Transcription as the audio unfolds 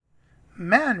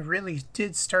man really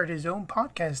did start his own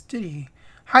podcast, did he?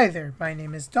 Hi there, my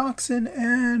name is Doxson,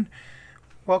 and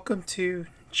welcome to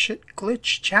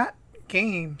Glitch Chat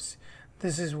Games.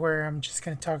 This is where I'm just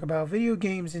going to talk about video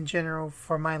games in general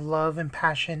for my love and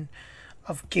passion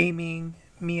of gaming,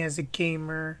 me as a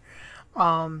gamer,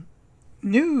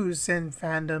 news and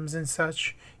fandoms and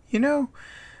such, you know?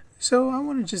 So I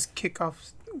want to just kick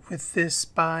off with this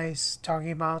by talking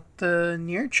about the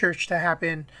Nier Church that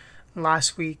happened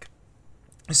last week.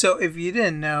 So if you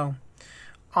didn't know,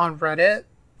 on Reddit,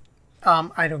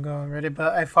 I don't go on Reddit,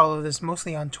 but I follow this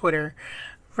mostly on Twitter.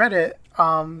 Reddit,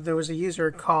 there was a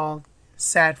user called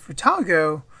Sad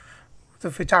Futago, the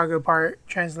Futago part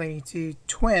translating to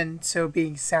twin, so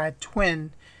being Sad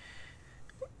Twin,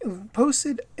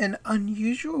 posted an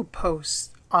unusual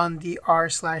post on the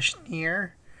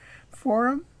r/Nier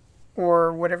forum,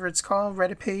 or whatever it's called,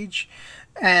 Reddit page,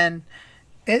 and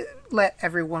it let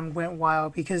everyone went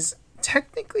wild because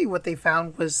technically what they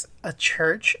found was a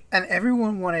church, and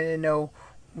everyone wanted to know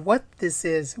what this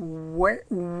is,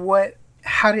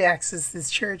 how to access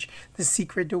this church, the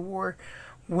secret door,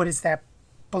 what is that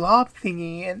blob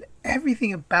thingy, and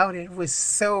everything about it was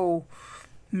so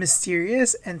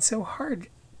mysterious and so hard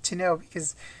to know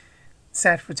because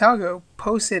Sad Futago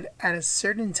posted at a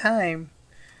certain time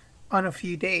on a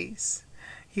few days.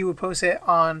 He would post it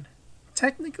on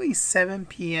technically 7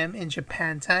 p.m. in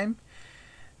Japan time,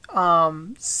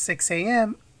 6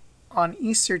 a.m. on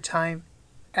Easter time,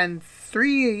 and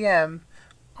 3 a.m.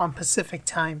 on Pacific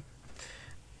time.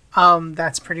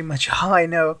 That's pretty much all I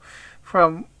know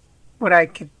from what I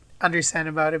could understand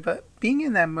about it. But being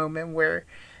in that moment where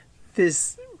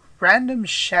this random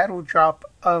shadow drop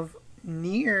of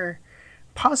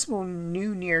possible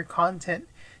new Nier content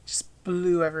just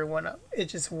blew everyone up. It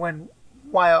just went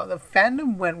wild. The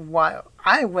fandom went wild.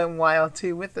 I went wild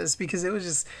too with this because it was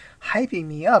just hyping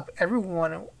me up.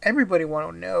 Everybody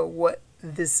want to know what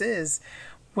this is.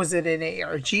 Was it an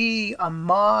ARG, a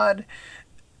mod?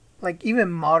 Like even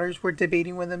modders were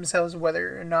debating with themselves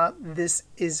whether or not this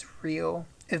is real.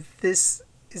 If this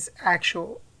is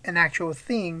an actual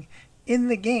thing in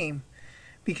the game,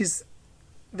 because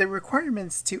the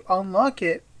requirements to unlock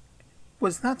it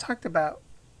was not talked about.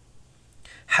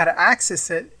 How to access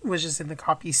it was just in the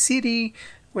copy CD,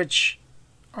 which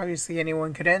obviously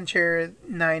anyone could enter,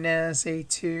 9S,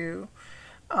 A2,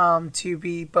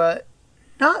 2B, but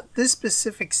not this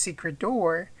specific secret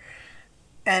door.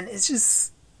 And it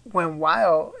just went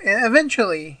wild. And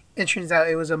eventually, it turns out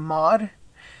it was a mod,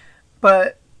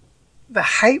 but the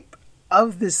hype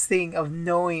of this thing, of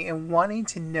knowing and wanting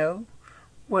to know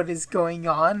what is going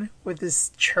on with this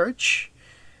church,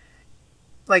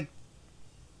 like,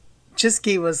 just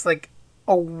gave us like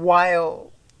a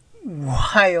wild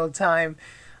time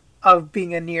of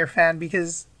being a Nier fan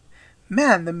because,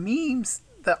 man, the memes,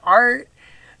 the art,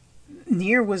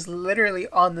 Nier was literally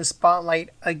on the spotlight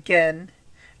again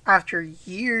after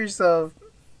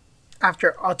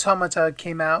after Automata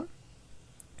came out.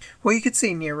 Well, you could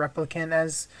say Nier Replicant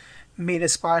has made a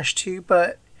splash too,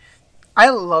 but I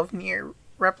love Nier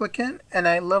Replicant and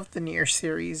I love the Nier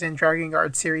series and Dragon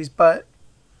Guard series, but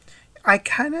I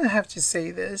kind of have to say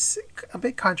this, a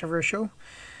bit controversial,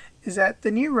 is that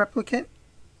the Nier Replicant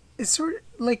is sort of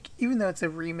like, even though it's a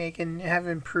remake and have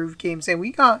improved games, and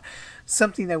we got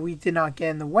something that we did not get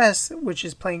in the West, which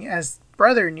is playing as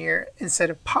Brother Nier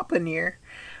instead of Papa Nier,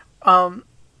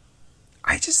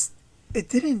 it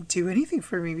didn't do anything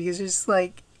for me because it's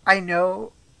like, I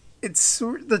know it's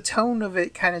the tone of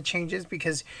it kind of changes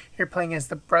because you're playing as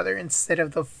the brother instead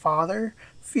of the father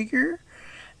figure,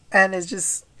 and it's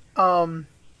just, I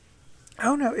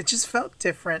don't know, it just felt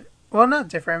different. Well, not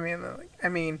different, I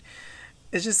mean,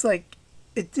 it's just like,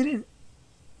 it didn't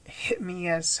hit me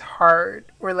as hard,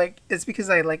 or like, it's because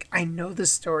I know the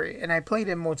story, and I played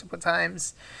it multiple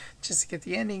times just to get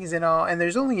the endings and all, and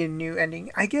there's only a new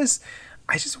ending. I guess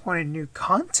I just wanted new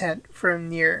content from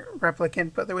Nier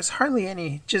Replicant, but there was hardly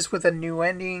any, just with a new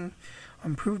ending,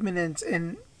 improvement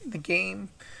in the game,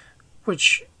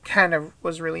 which kind of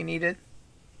was really needed.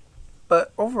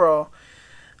 But overall,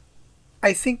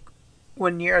 I think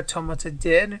what Nier Automata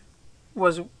did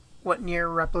was what Nier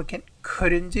Replicant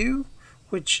couldn't do,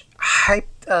 which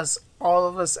hyped all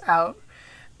of us out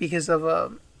because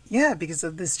of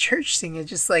this church thing. It's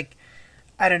just like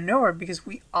out of nowhere, because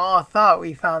we all thought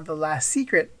we found the last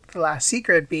secret. The last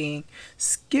secret being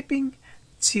skipping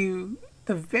to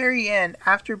the very end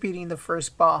after beating the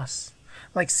first boss,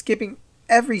 like skipping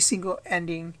every single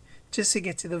ending just to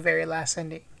get to the very last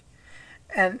ending.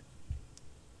 And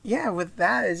yeah, with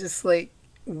that, it's just like,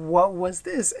 what was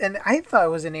this? And I thought it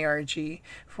was an ARG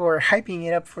for hyping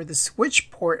it up for the Switch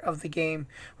port of the game,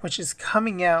 which is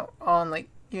coming out on like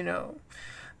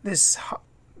this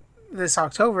this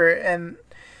October. And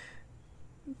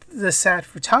the Sad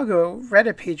Futago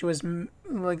Reddit page was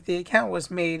like the account was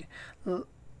made.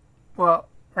 Well,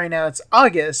 right now it's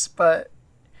August, but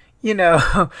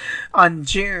on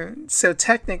June. So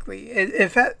technically, it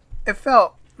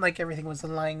felt like everything was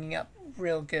lining up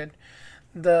real good.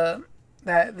 The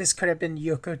that this could have been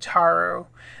Yoko Taro,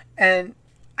 and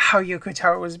how Yoko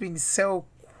Taro was being so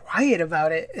quiet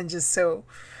about it and just so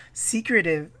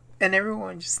secretive, and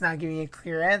everyone just not giving a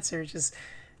clear answer. Just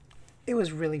it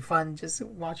was really fun just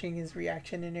watching his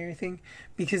reaction and everything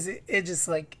because it just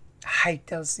like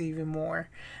hyped us even more.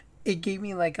 It gave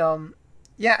me like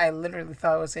yeah, I literally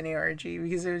thought it was an ARG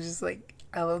because it was just like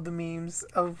I love the memes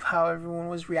of how everyone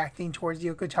was reacting towards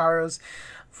Yoko Taro's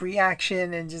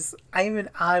reaction, and just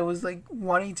I was like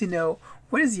wanting to know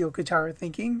what is Yoko Taro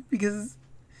thinking, because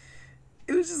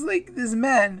it was just like this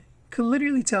man could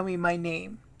literally tell me my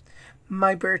name,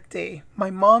 my birthday, my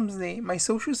mom's name, my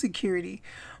social security,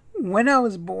 when I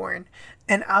was born,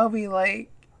 and I'll be like,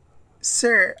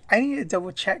 sir, I need to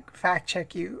double check, fact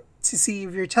check you to see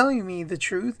if you're telling me the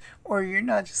truth or you're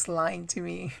not just lying to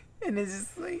me. And it's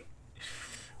just like,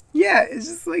 yeah, it's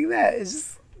just like that. It's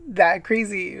just that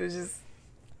crazy. It was just,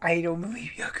 I don't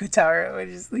believe Yoko Taro.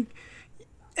 It's just like,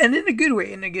 and in a good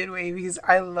way, because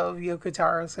I love Yoko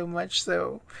Taro so much.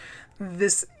 So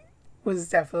this was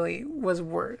definitely was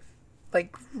worth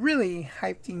like really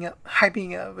hyping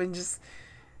up, and just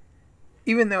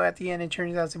even though at the end it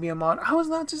turns out to be a mod, I was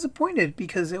not disappointed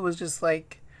because it was just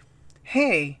like,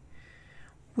 hey,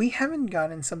 we haven't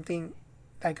gotten something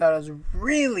that got us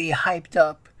really hyped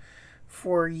up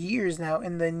for years now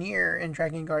in the Nier and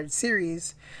Dragon Guard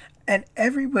series, and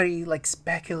everybody like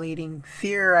speculating,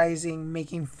 theorizing,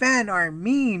 making fan art,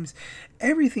 memes,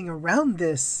 everything around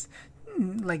this,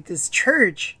 like this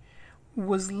church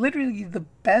was literally the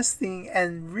best thing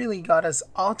and really got us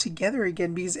all together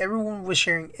again because everyone was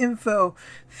sharing info,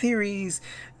 theories,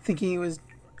 thinking it was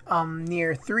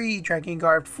Nier 3, Dragon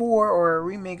Guard 4, or a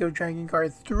remake of Dragon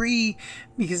Guard 3,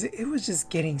 because it was just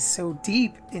getting so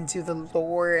deep into the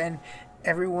lore, and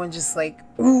everyone just like,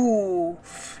 ooh,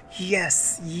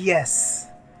 yes, yes.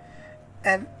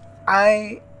 And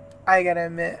I gotta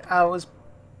admit, I was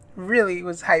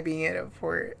hyping it up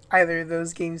for either of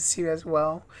those games too as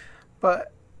well.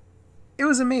 But it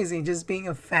was amazing just being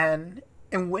a fan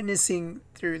and witnessing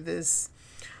through this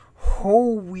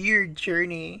whole weird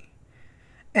journey.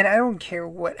 And I don't care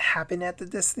what happened at the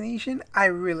destination, I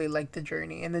really liked the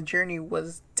journey. And the journey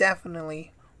was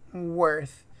definitely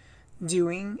worth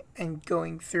doing and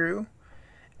going through.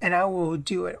 And I will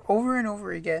do it over and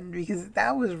over again because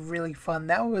that was really fun.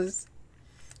 That was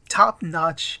top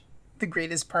notch, the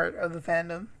greatest part of the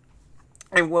fandom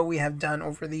and what we have done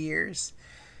over the years.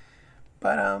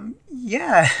 But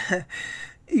yeah,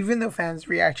 even though fans'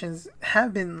 reactions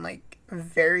have been like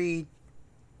very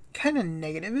kind of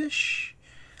negative-ish,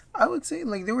 I would say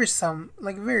like there were some,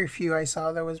 like very few I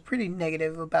saw that was pretty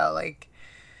negative about like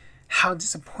how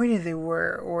disappointed they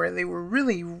were, or they were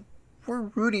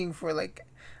rooting for like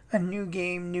a new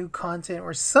game, new content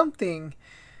or something,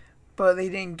 but they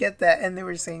didn't get that, and they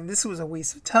were saying this was a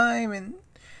waste of time and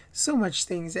so much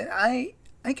things. And I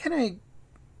kind of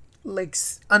like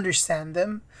understand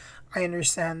them. I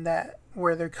understand that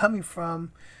where they're coming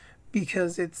from,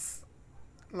 because it's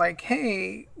like,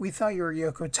 hey, we thought you were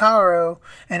Yoko Taro,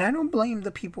 and I don't blame the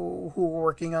people who were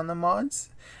working on the mods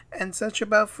and such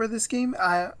about for this game.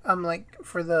 I'm like,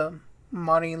 for the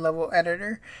modding level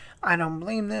editor, I don't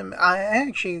blame them. I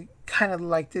actually kind of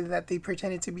liked it that they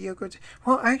pretended to be Yoko.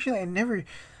 Well, actually, I never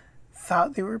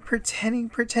thought they were pretending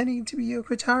to be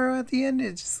Yoko Taro at the end.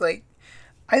 It's just like,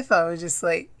 I thought it was just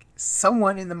like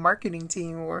someone in the marketing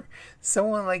team or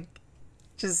someone like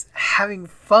just having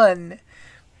fun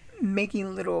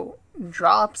making little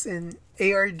drops in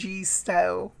ARG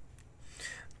style,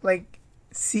 like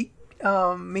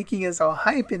making us all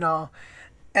hype and all.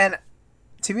 And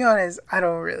to be honest, I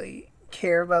don't really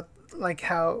care about like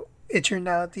how it turned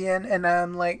out at the end, and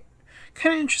I'm like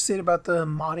kind of interested about the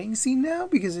modding scene now,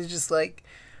 because it's just like,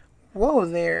 whoa,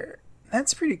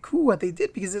 that's pretty cool what they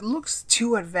did, because it looks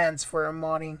too advanced for a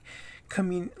modding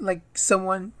like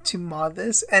someone to mod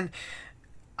this. And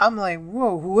I'm like,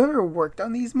 whoa, whoever worked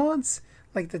on these mods,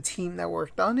 like the team that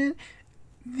worked on it,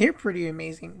 they're pretty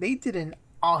amazing. They did an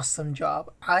awesome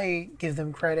job. I give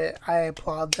them credit. I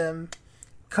applaud them.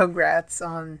 Congrats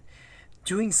on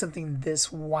doing something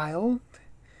this wild.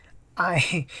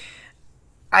 I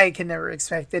can never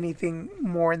expect anything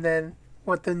more than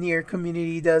what the Nier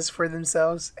community does for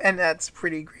themselves, and that's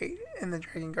pretty great in the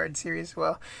Dragon Guard series as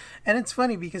well. And it's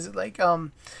funny because I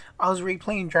was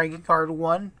replaying Dragon Guard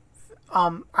 1.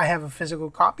 I have a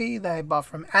physical copy that I bought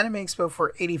from Anime Expo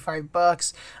for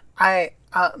 $85. I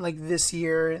like this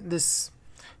year, this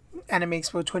Anime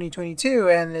Expo 2022,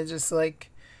 and it's just like,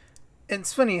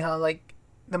 it's funny how like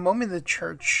the moment the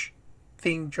church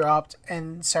thing dropped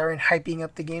and started hyping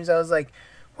up the games, I was like,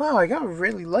 wow, I got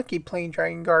really lucky playing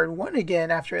Dragon Guard 1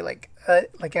 again after like I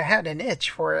had an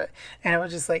itch for it, and I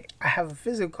was just like, I have a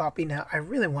physical copy now, I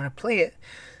really want to play it.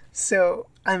 So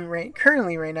I'm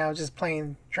currently right now just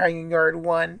playing Dragon Guard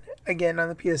 1 again on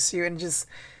the PS2, and just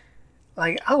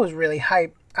like I was really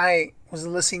hyped. I was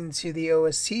listening to the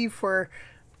OST for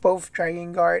both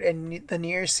Dragon Guard and the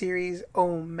Nier series.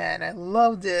 Oh man, I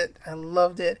loved it. I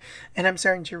loved it. And I'm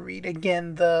starting to read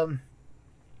again the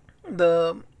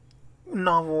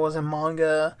novels and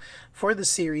manga for the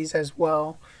series as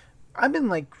well. I've been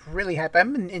like really happy.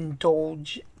 I've been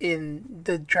indulged in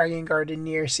the Dragon Guard and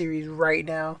Nier series right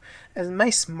now, as my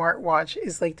smartwatch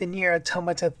is like the Nier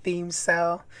Automata theme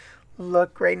style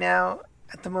look right now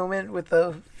at the moment, with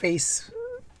the face,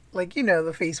 like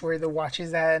the face where the watch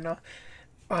is at, and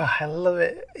I love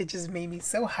it. It just made me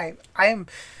so hyped.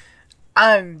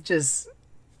 I'm just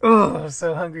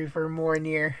so hungry for more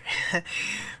Nier.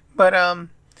 But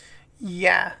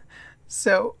yeah.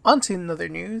 So, on to another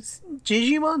news.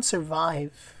 Digimon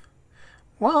Survive.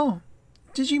 Well,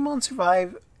 Digimon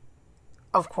Survive,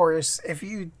 of course, if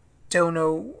you don't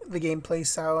know the gameplay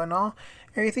style and all,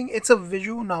 everything, it's a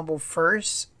visual novel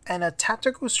first and a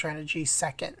tactical strategy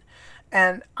second.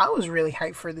 And I was really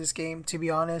hyped for this game, to be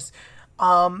honest.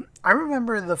 I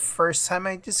remember the first time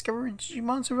I discovered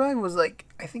Digimon Survive was like,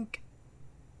 I think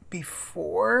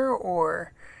before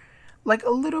or like a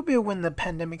little bit when the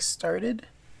pandemic started.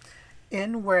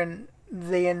 When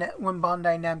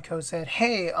Bandai Namco said,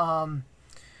 "Hey,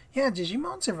 yeah,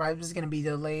 Digimon Survive is gonna be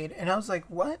delayed," and I was like,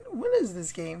 "What? What is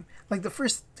this game?" Like the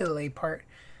first delay part,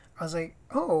 I was like,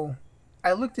 "Oh,"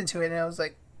 I looked into it and I was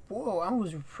like, "Whoa!" I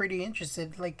was pretty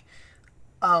interested. Like,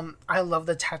 I love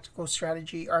the tactical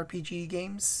strategy RPG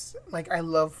games. Like, I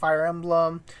love Fire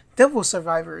Emblem. Devil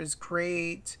Survivor is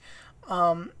great.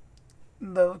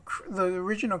 The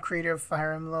original creator of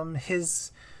Fire Emblem,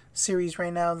 his series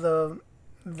right now, the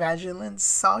Vigilance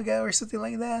Saga or something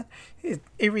like that,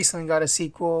 it recently got a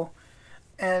sequel,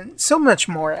 and so much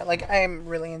more. Like, I am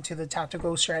really into the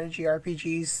tactical strategy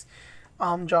RPGs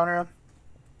genre,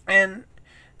 and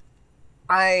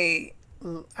I've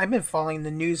been following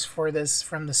the news for this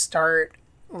from the start,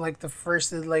 like the first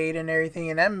delayed and everything,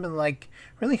 and I've been like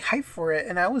really hyped for it.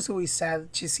 And I was always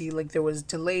sad to see like there was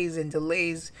delays and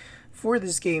delays for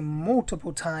this game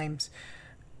multiple times,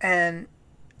 and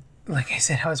like I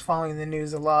said, I was following the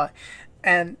news a lot,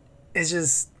 and it's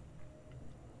just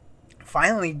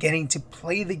finally getting to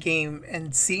play the game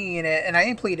and seeing it. And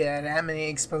I played it at Anime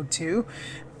Expo too.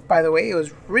 By the way, it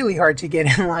was really hard to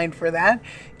get in line for that.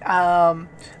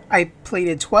 I played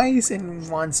it twice and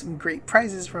won some great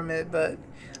prizes from it, but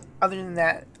other than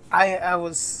that, I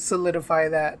was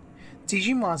solidified that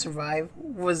Digimon Survive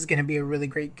was going to be a really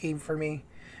great game for me.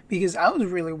 Because I was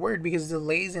really worried because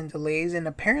delays and delays, and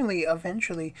apparently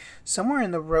eventually somewhere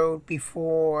in the road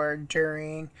before,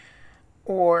 during,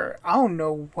 or I don't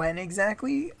know when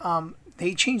exactly,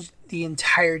 they changed the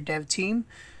entire dev team.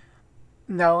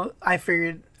 Now I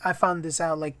found this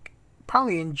out like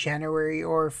probably in January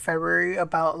or February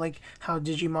about like how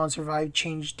Digimon Survive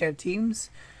changed dev teams,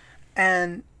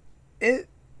 and it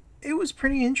was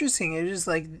pretty interesting. It was just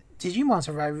like Digimon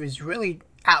Survive is really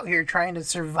out here trying to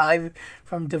survive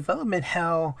from development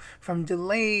hell, from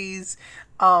delays,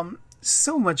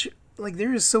 so much, like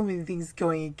there is so many things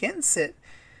going against it,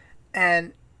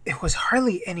 and it was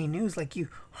hardly any news. Like, you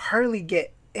hardly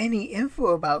get any info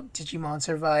about Digimon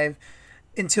Survive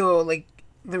until like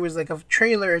there was like a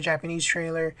trailer, a Japanese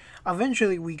trailer.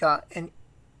 Eventually we got an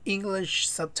English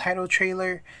subtitle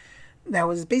trailer that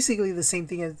was basically the same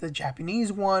thing as the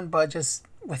Japanese one, but just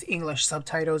with English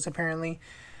subtitles apparently.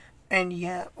 And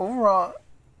yeah, overall,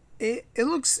 it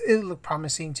looked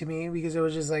promising to me, because it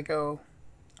was just like, oh,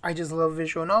 I just love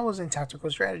visual novels and tactical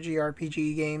strategy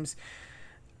RPG games,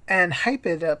 and hype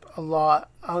it up a lot.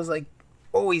 I was like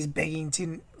always begging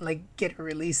to like get a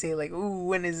release date, like, ooh,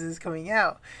 when is this coming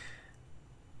out?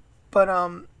 But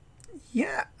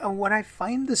yeah, what I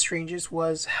find the strangest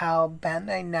was how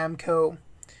Bandai Namco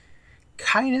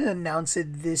kind of announced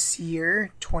it this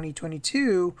year,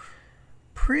 2022,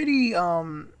 pretty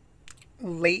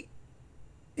late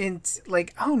in,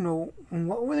 like, I don't know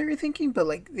what were they thinking, but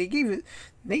like they gave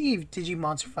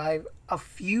Digimon Survive a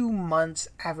few months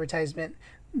advertisement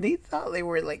they thought they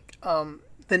were like the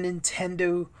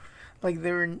Nintendo, like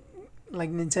they were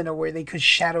like Nintendo where they could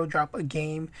shadow drop a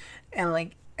game and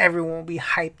like everyone will be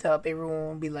hyped up, everyone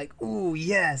will be like, "Ooh,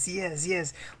 yes, yes,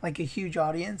 yes," like a huge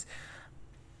audience.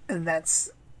 And that's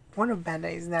one of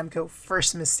Bandai Namco's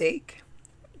first mistake.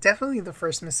 Definitely the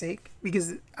first mistake,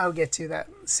 because I'll get to that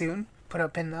soon. Put a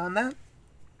pin on that.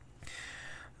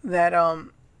 That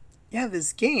yeah,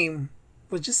 this game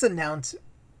was just announced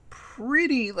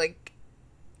pretty like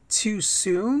too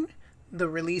soon. The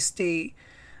release date,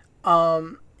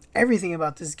 everything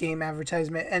about this game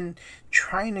advertisement, and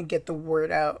trying to get the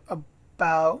word out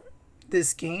about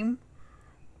this game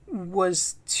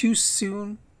was too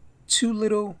soon, too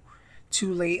little,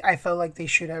 too late. I felt like they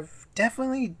should have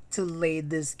definitely delayed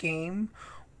this game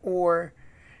or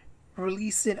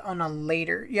release it on a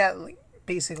later, yeah, like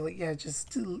basically, yeah,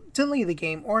 just delay the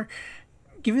game, or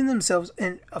giving themselves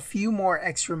a few more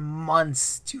extra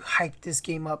months to hype this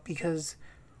game up, because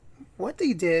what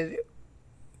they did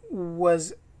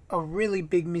was a really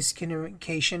big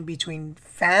miscommunication between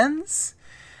fans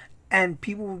and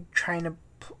people trying to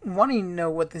wanting to know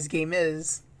what this game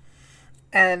is.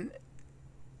 And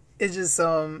it's just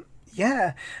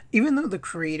yeah, even though the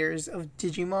creators of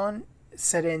Digimon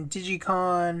said in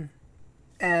Digicon,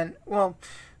 and well,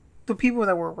 the people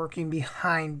that were working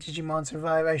behind Digimon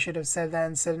Survive, I should have said that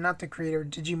instead, not the creator of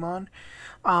Digimon,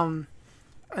 on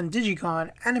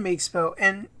Digicon, Anime Expo,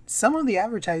 and some of the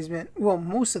advertisement, well,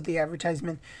 most of the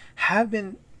advertisement, have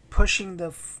been pushing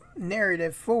the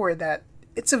narrative forward that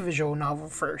it's a visual novel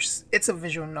first. It's a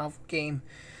visual novel game.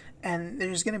 And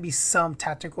there's going to be some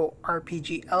tactical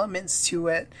RPG elements to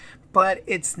it, but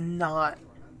it's not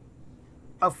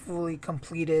a fully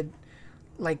completed,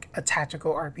 like a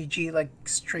tactical RPG, like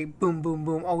straight boom, boom,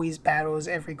 boom, always battles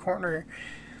every corner.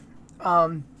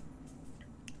 And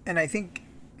I think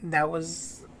that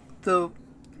was the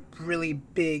really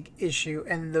big issue,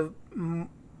 and the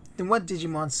what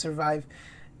Digimon Survive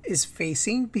is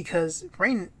facing, because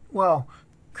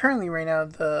currently right now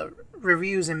the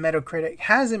reviews in Metacritic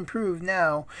has improved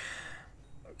now,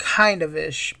 kind of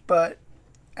ish, but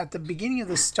at the beginning of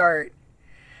the start,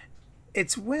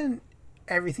 it's when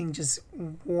everything just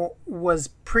was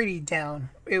pretty down.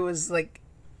 It was like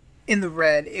in the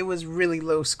red. It was really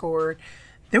low scored.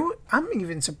 I'm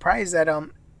even surprised that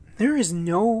there is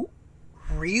no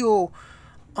real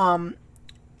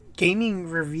gaming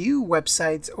review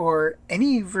websites or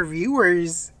any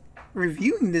reviewers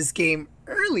reviewing this game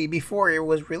early before it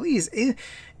was released. It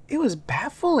was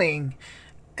baffling,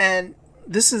 and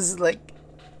this is like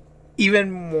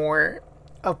even more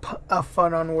a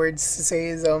fun on words to say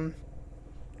is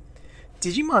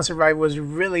Digimon Survive was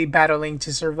really battling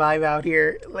to survive out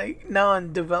here, like now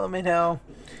in development hell,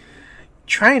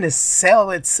 trying to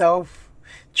sell itself,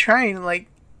 trying like,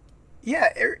 yeah,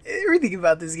 everything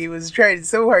about this game was trying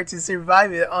so hard to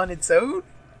survive it on its own,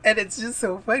 and it's just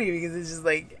so funny because it's just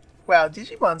like, wow,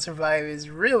 Digimon Survive is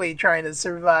really trying to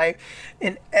survive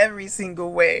in every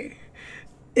single way,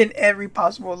 in every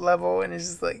possible level, and it's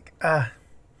just like,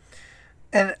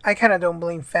 and I kind of don't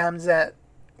blame fans that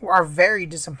are very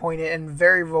disappointed and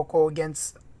very vocal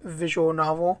against visual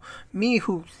novel. Me,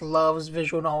 who loves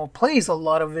visual novel, plays a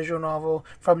lot of visual novel,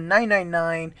 from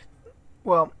 999,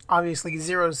 well, obviously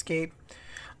Zero Escape,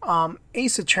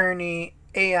 Ace Attorney,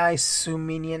 AI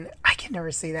Suminian, I can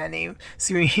never say that name,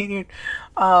 Suminian,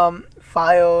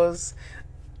 Files,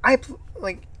 I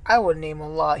would name a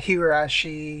lot,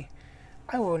 Higurashi,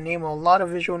 I will name a lot of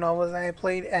visual novels that I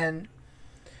played, and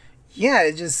yeah,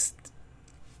 it just,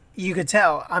 you could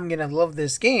tell I'm gonna love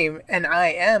this game, and I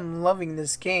am loving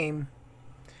this game.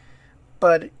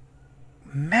 But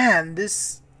man,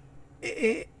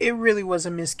 it really was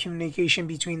a miscommunication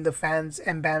between the fans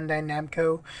and Bandai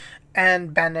Namco,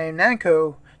 and Bandai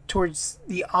Namco towards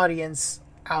the audience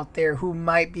out there who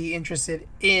might be interested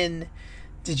in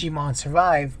Digimon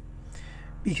Survive.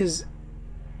 Because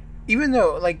even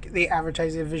though like they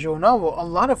advertise a visual novel, a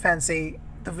lot of fans say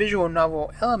the visual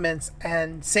novel elements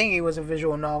and saying it was a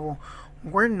visual novel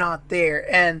were not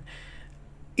there. And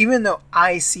even though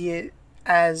I see it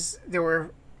as they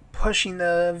were pushing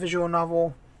the visual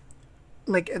novel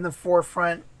like in the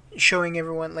forefront, showing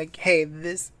everyone like, hey,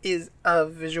 this is a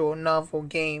visual novel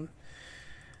game,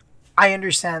 I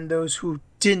understand those who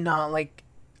did not like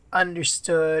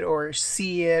understood or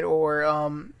see it or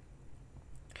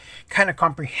kind of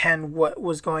comprehend what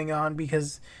was going on,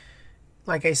 because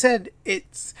like I said,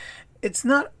 it's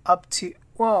not up to,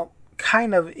 well,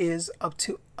 kind of is up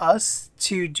to us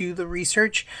to do the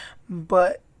research,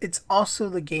 but it's also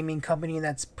the gaming company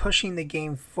that's pushing the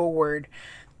game forward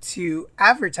to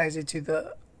advertise it to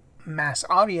the mass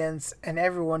audience and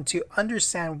everyone to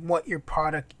understand what your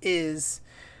product is.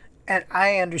 And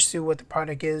I understood what the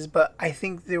product is, but I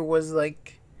think there was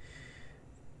like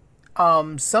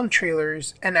some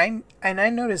trailers, and I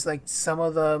noticed like some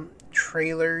of the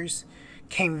trailers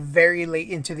came very late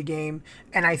into the game,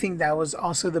 and I think that was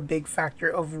also the big factor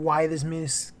of why this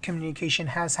miscommunication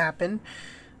has happened.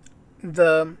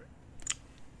 The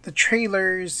the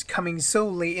trailers coming so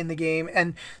late in the game,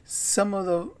 and some of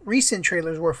the recent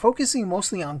trailers were focusing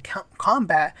mostly on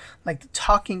combat, like the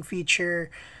talking feature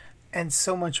and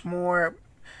so much more.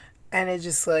 And it's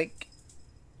just like,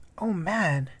 oh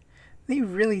man, they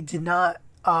really did not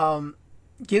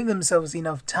give themselves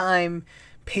enough time,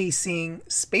 pacing,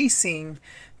 spacing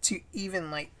to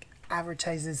even like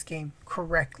advertise this game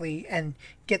correctly and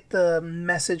get the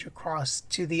message across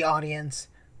to the audience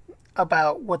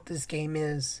about what this game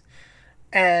is.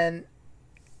 And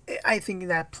I think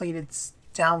that played its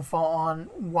downfall on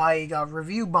why it got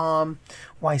review bomb,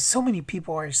 why so many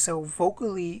people are so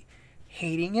vocally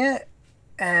hating it.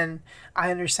 And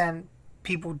I understand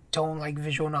people don't like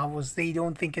visual novels. They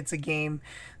don't think it's a game.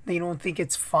 They don't think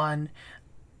it's fun.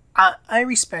 I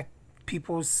respect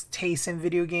people's taste in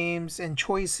video games and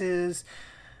choices.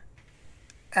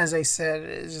 As I said,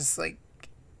 it's just like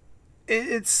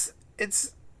it's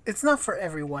not for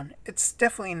everyone. It's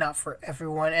definitely not for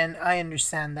everyone, and I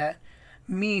understand that.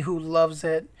 Me, who loves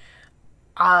it,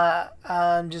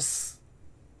 I'm just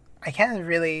I can't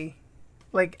really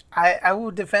like I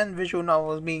will defend visual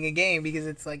novels being a game because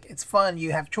it's like it's fun.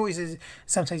 You have choices.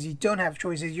 Sometimes you don't have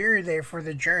choices. You're there for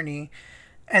the journey,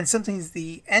 and sometimes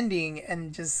the ending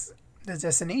and just the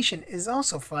destination is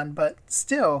also fun. But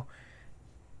still,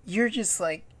 you're just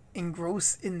like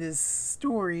engrossed in this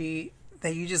story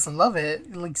that you just love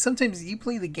it. Like sometimes you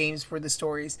play the games for the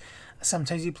stories,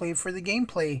 sometimes you play it for the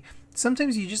gameplay,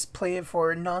 sometimes you just play it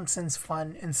for nonsense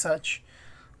fun and such.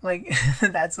 Like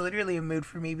that's literally a mood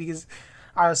for me because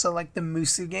I also like the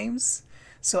Musu games.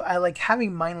 So I like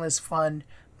having mindless fun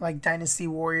like Dynasty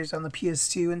Warriors on the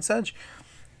PS2 and such.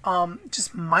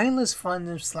 Just mindless fun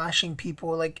of slashing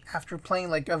people like after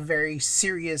playing like a very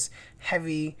serious,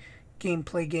 heavy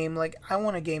gameplay game. Like I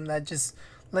want a game that just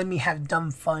let me have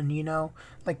dumb fun,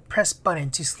 like press button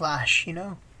to slash.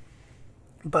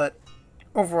 But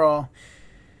overall,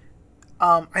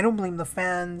 I don't blame the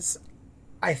fans.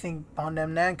 I think Bandai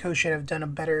Namco should have done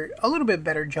a little bit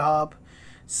better job.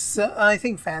 So I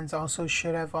think fans also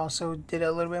should have also did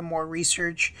a little bit more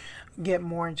research, get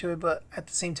more into it. But at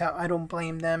the same time, I don't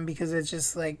blame them because it's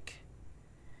just like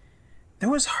there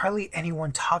was hardly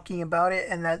anyone talking about it,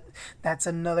 and that's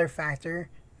another factor.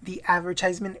 The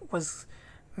advertisement was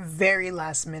very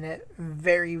last minute,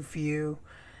 very few.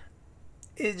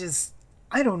 It just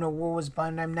I don't know what was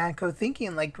Bandai Namco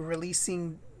thinking, like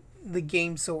releasing the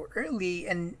game so early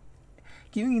and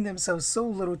giving themselves so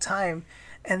little time.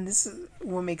 And this is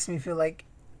what makes me feel like,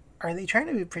 are they trying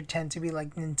to pretend to be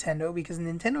like Nintendo? Because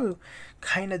Nintendo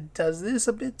kind of does this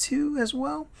a bit too as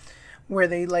well, where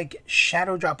they like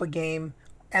shadow drop a game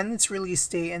and its release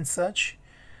date and such.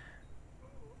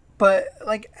 But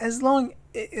like as long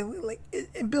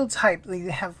it builds hype, like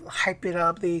they have hype it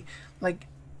up, they like,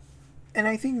 and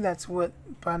I think that's what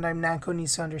Bandai Namco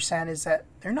needs to understand is that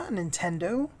they're not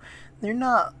Nintendo. They're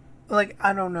not like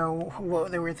I don't know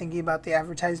what they were thinking about the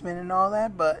advertisement and all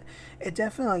that, but it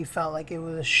definitely felt like it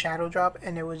was a shadow drop,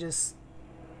 and it was just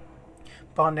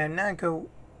Bandai Namco.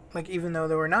 Like even though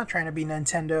they were not trying to be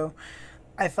Nintendo,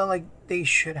 I felt like they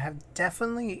should have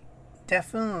definitely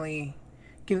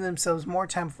given themselves more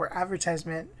time for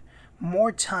advertisement,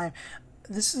 more time.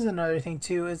 This is another thing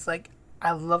too. It's like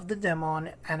I love the demo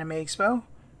on Anime Expo.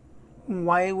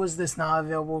 Why was this not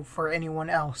available for anyone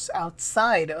else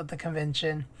outside of the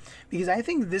convention? Because I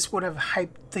think this would have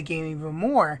hyped the game even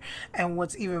more. And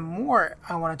what's even more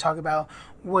I want to talk about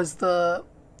was the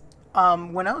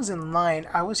when I was in line,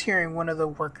 I was hearing one of the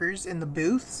workers in the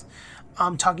booths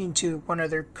talking to one of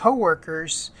their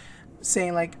coworkers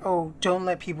saying like, "Oh, don't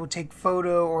let people take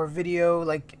photo or video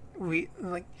like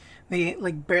they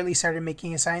like barely started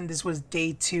making a sign." This was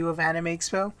day 2 of Anime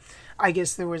Expo. I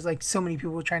guess there was like so many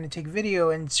people trying to take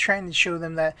video and trying to show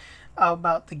them that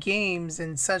about the games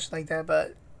and such like that.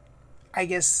 But I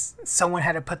guess someone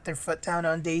had to put their foot down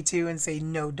on day 2 and say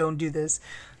no, don't do this,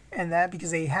 and that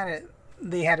because they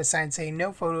had a sign saying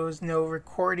no photos, no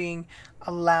recording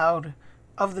allowed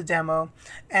of the demo.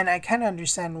 And I kind of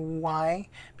understand why,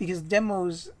 because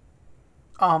demos,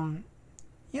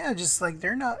 yeah, just like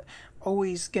they're not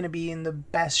always gonna be in the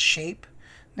best shape.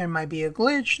 There might be a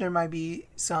glitch, there might be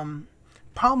some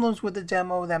problems with the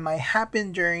demo that might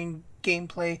happen during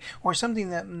gameplay, or something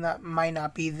that might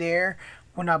not be there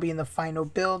will not be in the final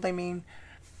build. I mean,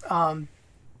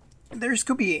 there's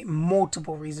could be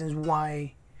multiple reasons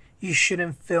why you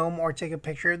shouldn't film or take a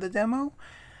picture of the demo,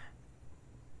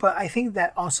 but I think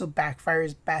that also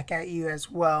backfires back at you as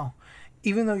well.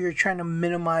 Even though you're trying to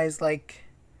minimize like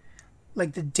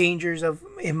the dangers of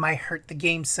it might hurt the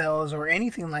game sales or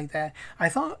anything like that, I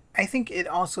think it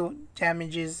also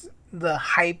damages the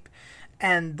hype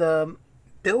and the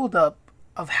build up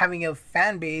of having a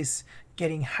fan base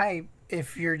getting hype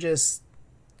if you're just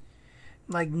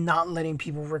like not letting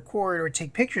people record or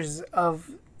take pictures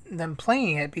of them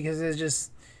playing it, because it's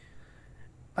just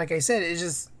like I said, it's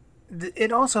just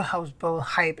it also helps build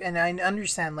hype. And I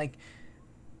understand like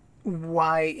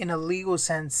why in a legal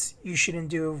sense you shouldn't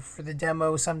do it for the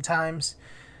demo sometimes,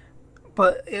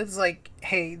 but it's like,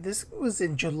 hey, this was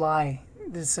in July,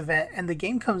 this event, and the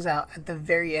game comes out at the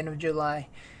very end of July.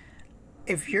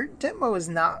 If your demo is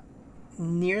not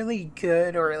nearly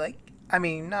good, or like, I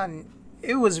mean, not,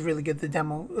 it was really good, the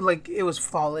demo, like it was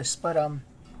flawless, but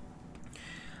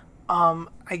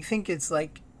I think it's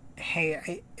like,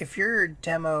 hey, if your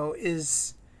demo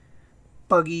is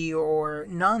buggy or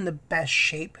not in the best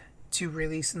shape to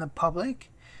release in the public,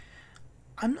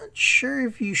 I'm not sure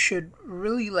if you should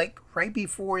really, like, right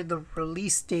before the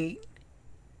release date,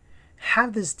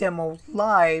 have this demo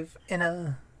live in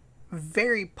a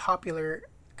very popular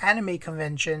anime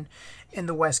convention in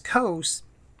the West Coast.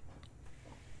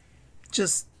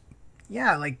 Just,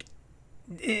 yeah, like,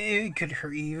 it could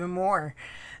hurt you even more.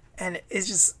 And it's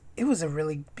just, it was a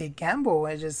really big gamble.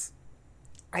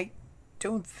 I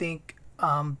don't think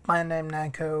Bandai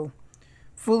Namco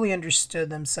fully understood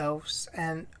themselves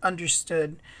and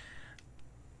understood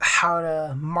how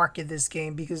to market this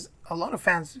game, because a lot of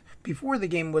fans before the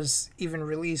game was even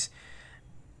released,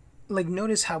 like,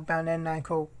 notice how Bandai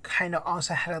Namco kind of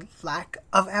also had a lack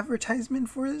of advertisement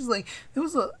for this. Like, there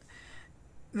was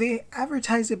they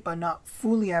advertised it but not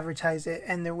fully advertised it,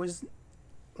 and there was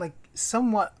like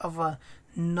somewhat of a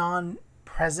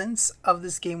non-presence of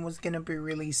this game was going to be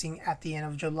releasing at the end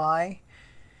of July.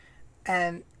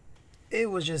 And it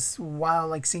was just wild,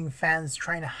 like, seeing fans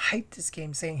trying to hype this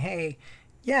game, saying, hey,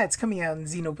 yeah, it's coming out in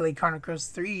Xenoblade Chronicles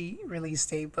 3 release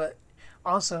date, but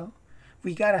also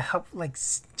we gotta help, like,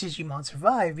 Digimon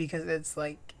survive, because it's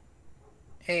like,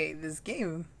 hey, this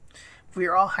game, we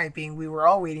were all hyping, we were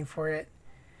all waiting for it,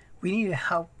 we need to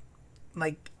help,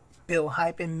 like, build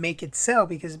hype and make it sell,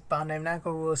 because Bandai Namco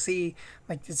will see,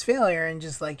 like, this failure and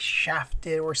just, like, shaft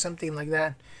it or something like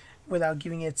that without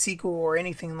giving it sequel or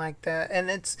anything like that. And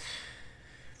it's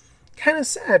kind of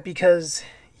sad because,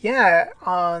 yeah,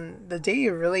 on the day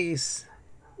of release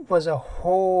was a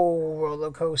whole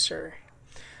roller coaster.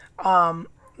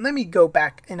 Let me go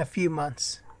back in a few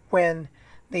months when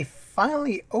they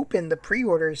finally opened the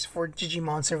pre-orders for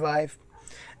Digimon Survive,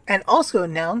 and also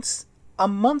announced a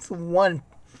month 1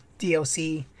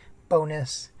 DLC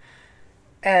bonus.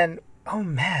 And oh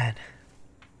man,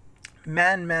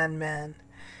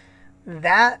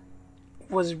 that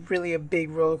was really a big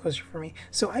roller coaster for me.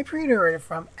 So I pre-ordered it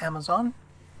from Amazon,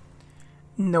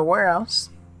 nowhere else.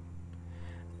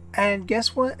 And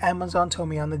guess what Amazon told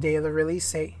me on the day of the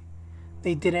release date?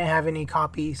 They didn't have any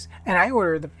copies. And I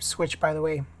ordered the Switch, by the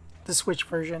way, the Switch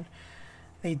version.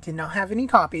 They did not have any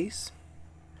copies.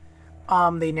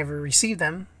 They never received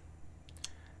them.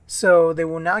 So they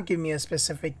will not give me a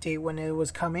specific date when it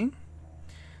was coming.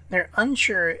 They're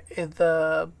unsure if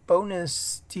the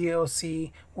bonus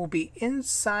DLC will be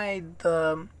inside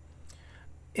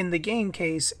in the game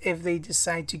case if they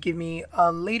decide to give me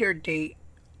a later date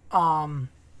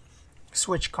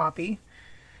Switch copy.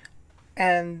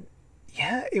 And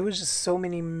yeah, it was just so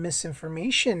many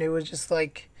misinformation. It was just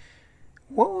like,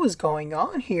 what was going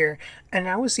on here? And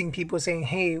I was seeing people saying,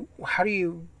 hey, how do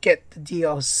you get the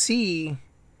DLC?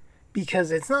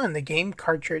 Because it's not in the game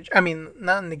cartridge. I mean,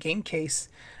 not in the game case.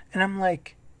 And I'm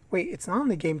like, wait, it's not in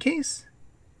the game case?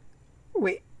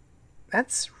 Wait,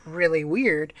 that's really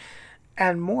weird.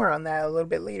 And more on that a little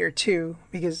bit later too.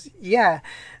 Because, yeah,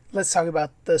 let's talk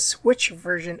about the Switch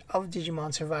version of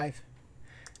Digimon Survive.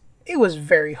 It was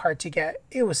very hard to get.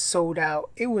 It was sold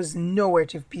out. It was nowhere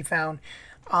to be found.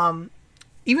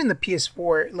 Even the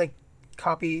PS4 like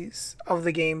copies of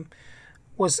the game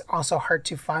was also hard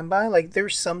to find by. Like,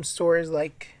 there's some stores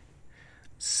like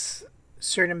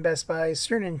certain Best Buys,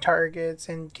 certain Targets,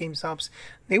 and GameStops.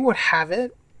 They would have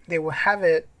it. They will have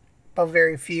it, but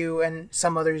very few, and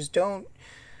some others don't.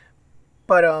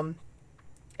 But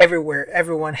everywhere,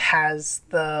 everyone has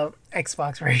the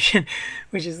Xbox version,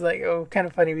 which is like, oh, kind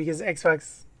of funny because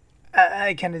Xbox,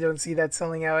 I kind of don't see that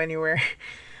selling out anywhere.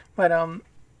 But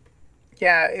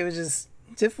yeah, it was just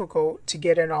difficult to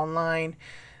get it online.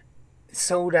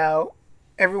 sold out.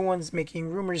 Everyone's making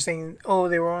rumors saying, oh,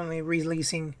 they were only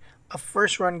releasing a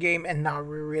first run game and not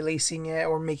re-releasing it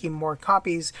or making more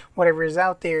copies. Whatever is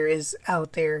out there is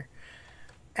out there.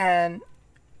 And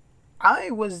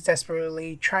I was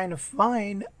desperately trying to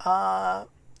find a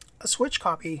Switch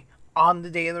copy on the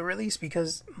day of the release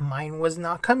because mine was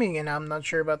not coming and I'm not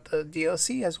sure about the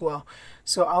DLC as well.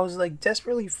 So I was like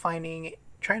desperately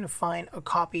trying to find a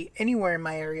copy anywhere in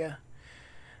my area.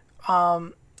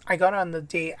 I got it on the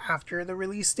day after the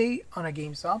release date on a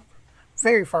GameStop.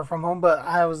 Very far from home, but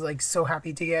I was like so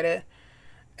happy to get it.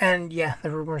 And yeah, the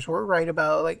rumors were right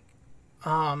about like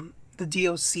the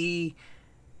DLC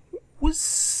was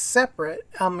separate.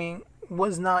 I mean,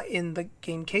 was not in the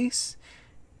game case.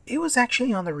 It was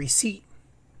actually on the receipt.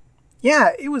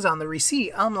 Yeah, it was on the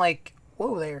receipt. I'm like,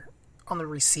 whoa there. On the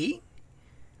receipt?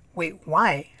 Wait,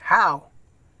 why? How?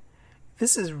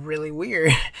 This is really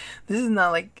weird. This is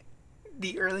not like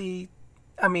the early,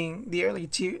 the early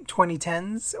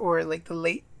 2010s or like the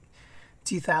late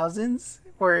 2000s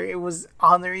where it was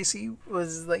on the receipt.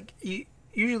 Was like,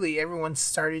 usually everyone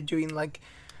started doing like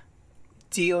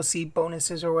DLC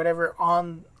bonuses or whatever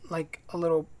on like a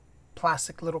little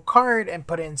plastic little card and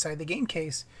put it inside the game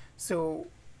case. So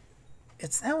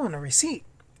it's now on a receipt.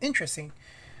 Interesting.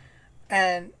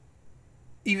 And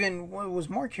even what was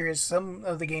more curious, some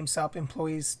of the GameStop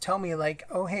employees tell me like,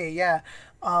 "Oh hey, yeah,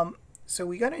 so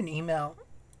we got an email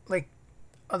like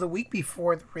the week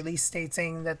before the release date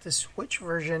saying that the Switch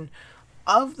version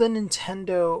of the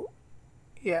Nintendo,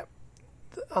 yeah,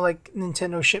 like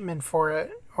Nintendo shipment for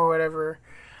it or whatever.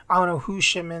 I don't know whose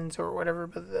shipments or whatever,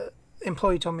 but the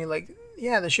employee told me like,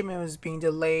 yeah, the shipment was being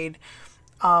delayed.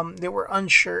 They were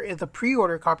unsure if the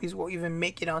pre-order copies will even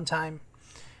make it on time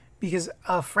because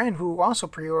a friend who also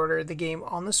pre-ordered the game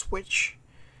on the Switch,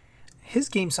 his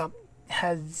GameStop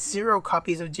had 0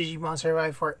 copies of Digimon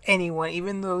Survive for anyone,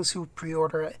 even those who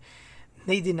pre-order it.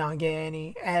 They did not get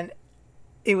any, and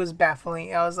it was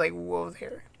baffling. I was like, whoa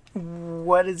there,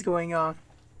 what is going on?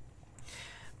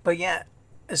 But yeah,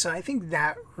 so I think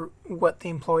that what the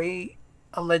employee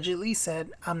allegedly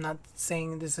said, I'm not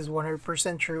saying this is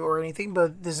 100% true or anything,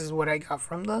 but this is what I got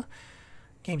from the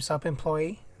GameStop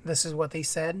employee. This is what they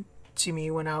said to me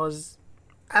when I was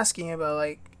asking about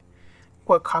like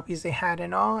what copies they had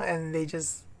and all, and they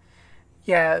just,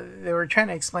 yeah, they were trying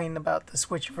to explain about the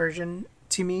Switch version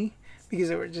to me because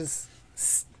they were just,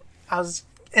 I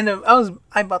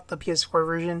bought the PS4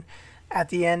 version at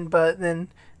the end, but then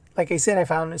like I said, I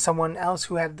found someone else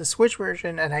who had the Switch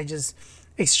version and I just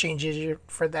exchanged it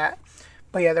for that.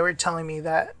 But yeah, they were telling me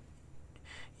that,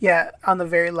 yeah, on the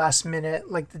very last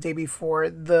minute, like the day before,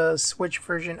 the Switch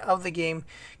version of the game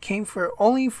came for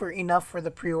only for enough for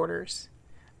the pre-orders.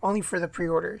 Only for the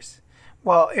pre-orders.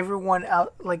 While everyone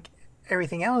out, like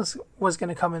everything else was going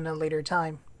to come in a later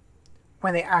time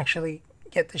when they actually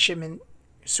get the shipment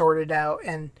sorted out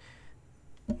and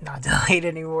not delayed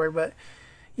anymore. But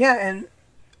yeah, and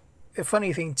the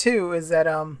funny thing too is that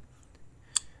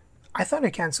I thought I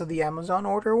canceled the Amazon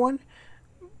order one,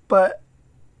 but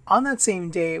on that same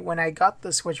day when I got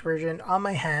the Switch version on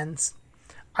my hands,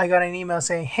 I got an email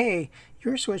saying, "Hey,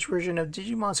 your Switch version of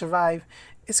Digimon Survive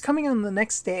is coming on the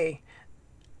next day,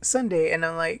 Sunday." And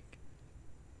I'm like,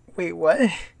 "Wait, what?"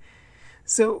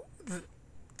 So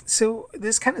so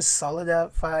this kind of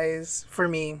solidifies for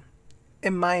me,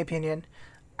 in my opinion.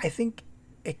 I think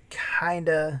it kind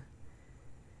of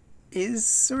is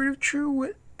sort of true.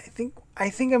 What I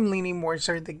think I'm leaning more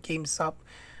toward the GameStop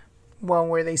one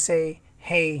where they say,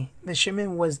 "Hey, the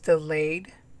shipment was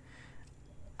delayed."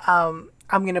 I'm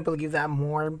gonna believe that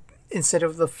more instead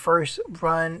of the first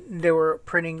run they were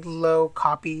printing low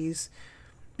copies,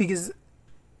 because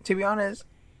to be honest,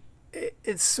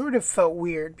 it sort of felt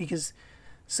weird because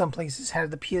some places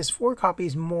had the PS4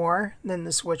 copies more than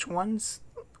the Switch ones,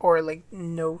 or like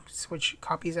no Switch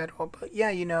copies at all. But yeah,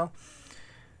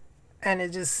 and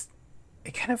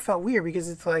it kind of felt weird because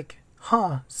it's like,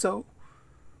 so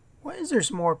why is there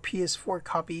more PS4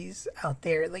 copies out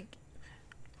there? Like,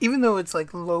 even though it's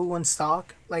like low in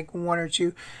stock, like one or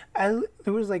two,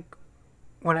 there was like,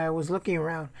 when I was looking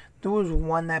around, there was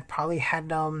one that probably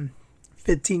had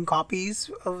 15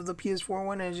 copies of the PS4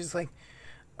 one, and it's just like,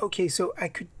 okay, so I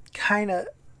could kind of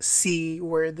see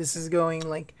where this is going,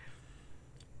 like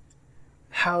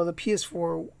how the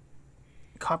PS4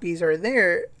 copies are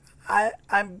there.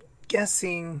 I'm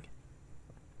guessing,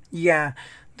 yeah,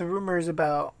 the rumors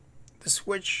about the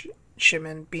Switch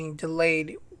shipment being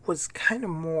delayed was kind of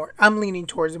more. I'm leaning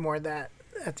towards more of that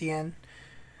at the end,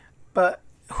 but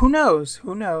who knows?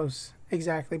 Who knows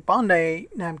exactly? Bandai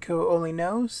Namco only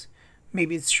knows.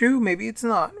 Maybe it's true. Maybe it's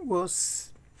not. We'll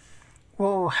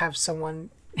we'll have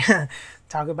someone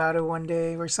talk about it one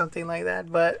day or something like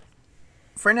that. But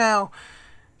for now,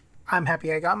 I'm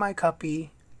happy I got my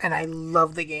copy and I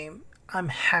love the game. I'm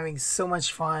having so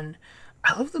much fun.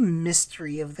 I love the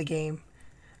mystery of the game.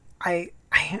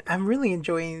 I'm really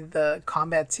enjoying the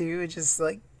combat too. It's just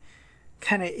like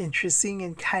kind of interesting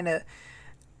and kind of.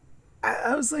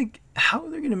 I was like, how are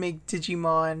they gonna make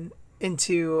Digimon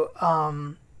into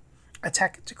a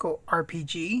tactical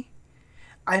RPG?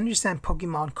 I understand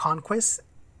Pokemon Conquest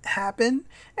happened,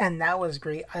 and that was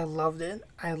great. I loved it.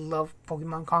 I love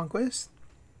Pokemon Conquest.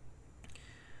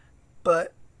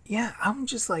 But yeah, I'm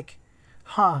just like,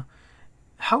 huh,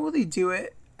 how will they do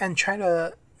it and try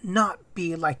to not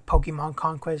be like Pokemon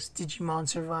Conquest, Digimon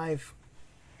Survive?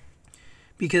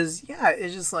 Because yeah,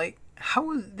 it's just like, how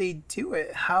would they do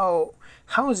it? How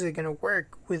is it gonna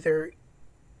work with their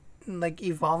like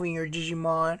evolving your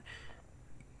Digimon?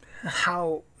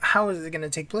 How is it gonna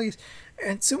take place?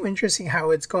 And it's so interesting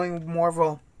how it's going more of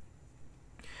a.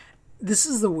 This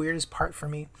is the weirdest part for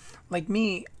me. Like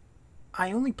me,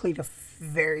 I only played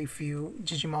very few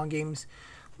Digimon games,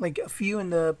 like a few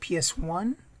in the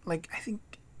PS1. Like I think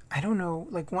I don't know,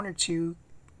 like one or two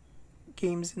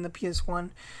games in the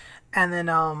PS1, and then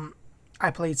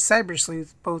I played Cyber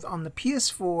Sleuth both on the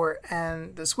PS4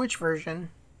 and the Switch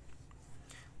version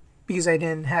because I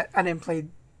didn't play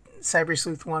Cyber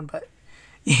Sleuth 1, but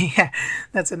yeah,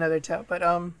 that's another tale. But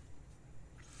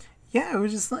yeah, it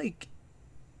was just like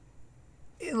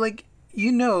like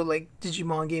like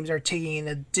Digimon games are taking in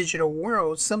a digital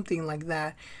world, something like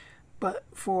that. But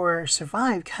for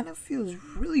Survive, kind of feels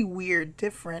really weird,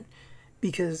 different,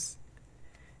 because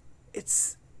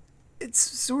it's it's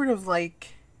sort of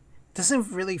like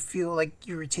doesn't really feel like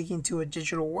you were taken to a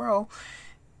digital world,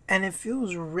 and it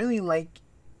feels really like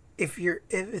if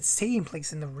it's taking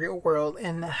place in the real world,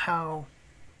 and how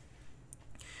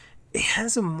it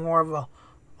has a more of a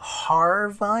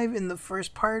horror vibe in the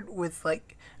first part with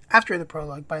like after the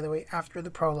prologue, by the way, after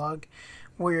the prologue,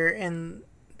 where in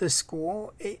the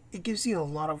school it gives you a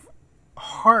lot of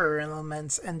horror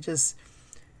elements and just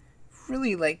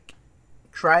really like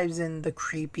drives in the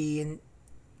creepy and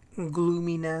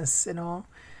gloominess and all.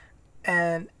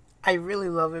 And I really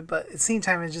love it, but at the same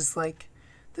time it's just like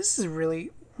this is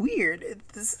really weird.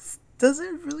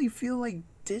 Doesn't really feel like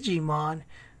Digimon.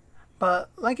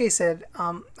 But like I said,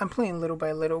 I'm playing little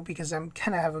by little because I'm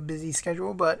kind of have a busy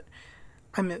schedule. But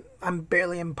I'm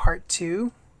barely in part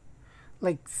two,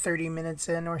 like 30 minutes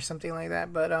in or something like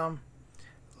that. But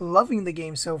loving the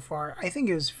game so far. I think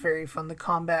it was very fun. The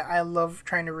combat, I love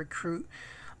trying to recruit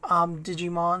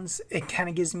Digimons. It kind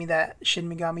of gives me that Shin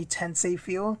Megami Tensei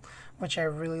feel, which I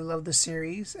really love the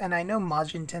series. And I know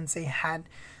Majin Tensei had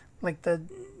like the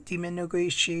demon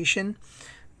negotiation,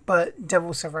 but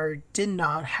Devil Survivor did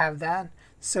not have that.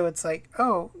 So it's like,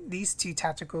 oh, these two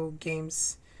tactical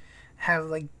games have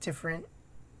like different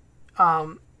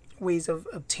ways of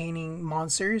obtaining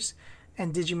monsters,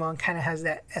 and Digimon kind of has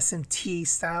that SMT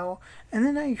style. And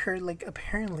then I heard like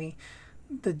apparently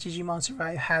the Digimon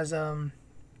Survive has a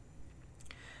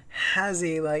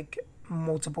like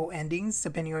multiple endings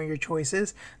depending on your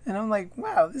choices, and I'm like,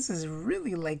 wow, this is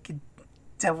really like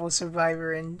Devil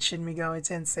Survivor and Shin Megami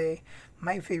Tensei,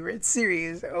 my favorite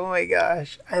series. Oh my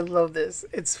gosh, I love this.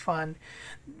 It's fun.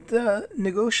 The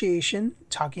negotiation,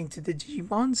 talking to the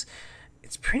Digimons,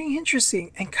 it's pretty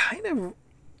interesting and kind of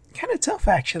tough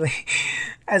actually.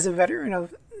 As a veteran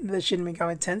of the Shin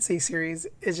Megami Tensei series,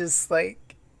 it's just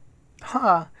like,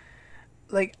 huh,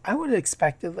 like I would have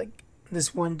expected like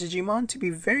this one Digimon to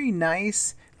be very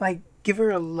nice, like give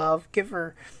her a love, give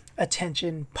her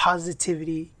attention,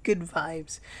 positivity, good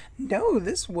vibes. No,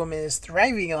 this woman is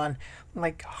thriving on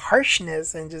like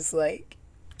harshness and just like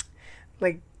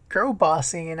girl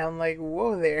bossing, and I'm like,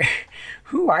 whoa there,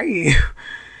 who are you?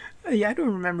 Yeah, I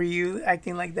don't remember you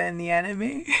acting like that in the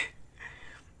anime.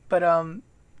 But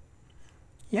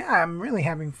yeah, I'm really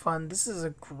having fun. This is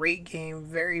a great game,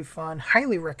 very fun,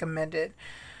 highly recommended.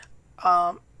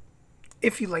 Um,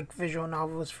 if you like visual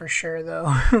novels, for sure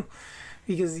though,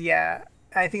 because yeah,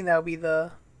 I think that would be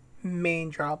the main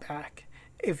drawback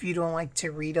if you don't like to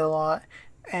read a lot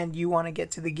and you want to get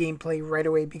to the gameplay right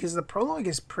away, because the prologue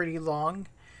is pretty long.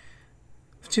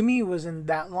 To me, it wasn't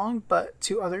that long, but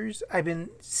to others, I've been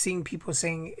seeing people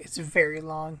saying it's very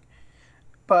long.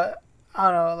 But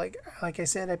I don't know, like I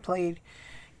said, I played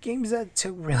games that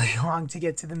took really long to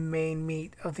get to the main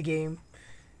meat of the game.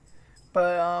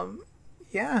 But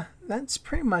yeah, that's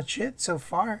pretty much it so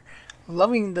far.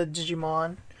 Loving the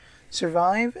Digimon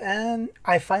Survive, and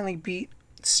I finally beat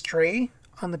Stray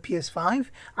on the PS5.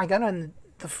 I got on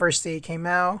the first day it came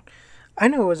out. I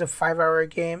know it was a 5 hour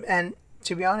game, and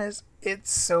To be honest,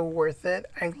 it's so worth it.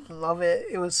 I love it.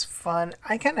 It was fun.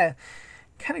 I kind of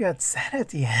got sad at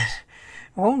the end.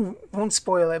 Won't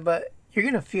spoil it, but you're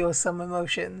gonna feel some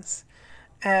emotions.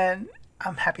 And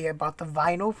I'm happy I bought the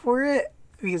vinyl for it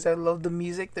because I love the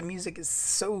music. The music is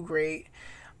so great.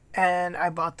 And I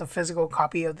bought the physical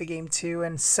copy of the game too,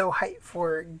 and so hyped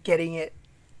for getting it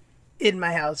in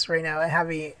my house right now and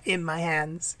having it in my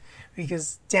hands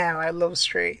because damn, I love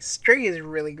Stray. Stray is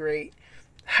really great.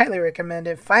 Highly recommend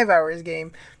it. 5 hours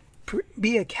game.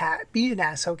 Be a cat. Be an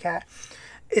asshole cat.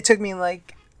 It took me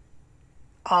like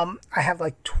I have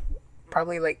like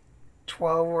probably like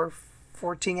 12 or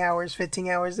 14 hours, 15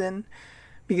 hours in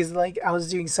because like I was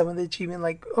doing some of the achievement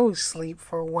like sleep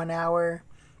for 1 hour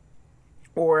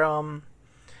or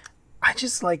I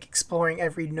just like exploring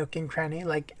every nook and cranny,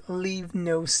 like leave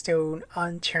no stone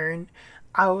unturned.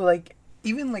 I would like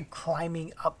even like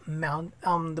climbing up mount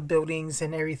the buildings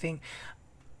and everything.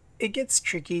 It gets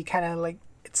tricky, kind of like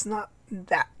it's not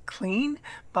that clean,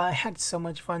 but I had so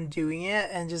much fun doing it,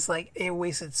 and just like it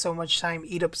wasted so much time,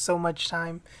 eat up so much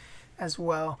time as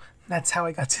well. That's how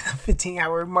I got to the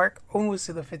 15-hour mark, almost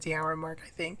to the 15-hour mark, I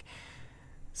think.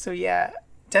 So yeah,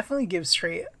 definitely give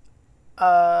Stray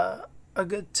a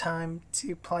good time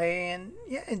to play and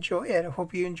yeah, enjoy it. I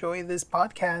hope you enjoy this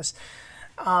podcast.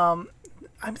 I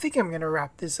think I'm gonna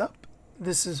wrap this up.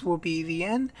 Will be the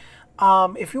end.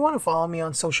 If you want to follow me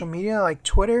on social media like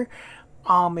Twitter,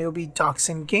 it'll be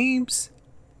Doxin Games.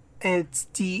 It's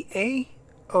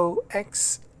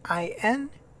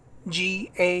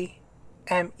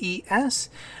DAOXINGAMES.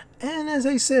 And as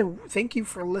I said, thank you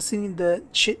for listening to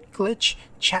Chit Glitch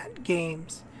Chat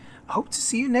Games. I hope to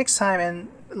see you next time. And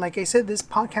like I said, this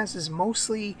podcast is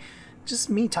mostly just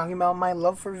me talking about my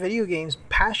love for video games,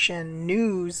 passion,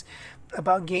 news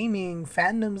about gaming,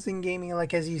 fandoms in gaming,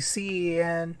 like as you see,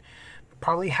 and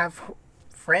probably have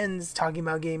friends talking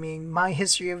about gaming, my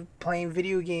history of playing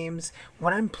video games,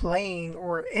 what I'm playing,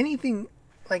 or anything,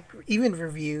 like even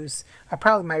reviews. I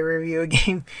probably might review a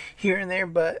game here and there,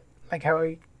 but like how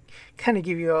I kind of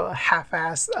give you a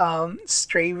half-assed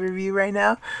Stray review right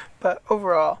now. But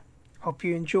overall, hope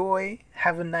you enjoy.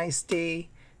 Have a nice day.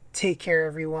 Take care,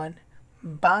 everyone.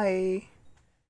 Bye.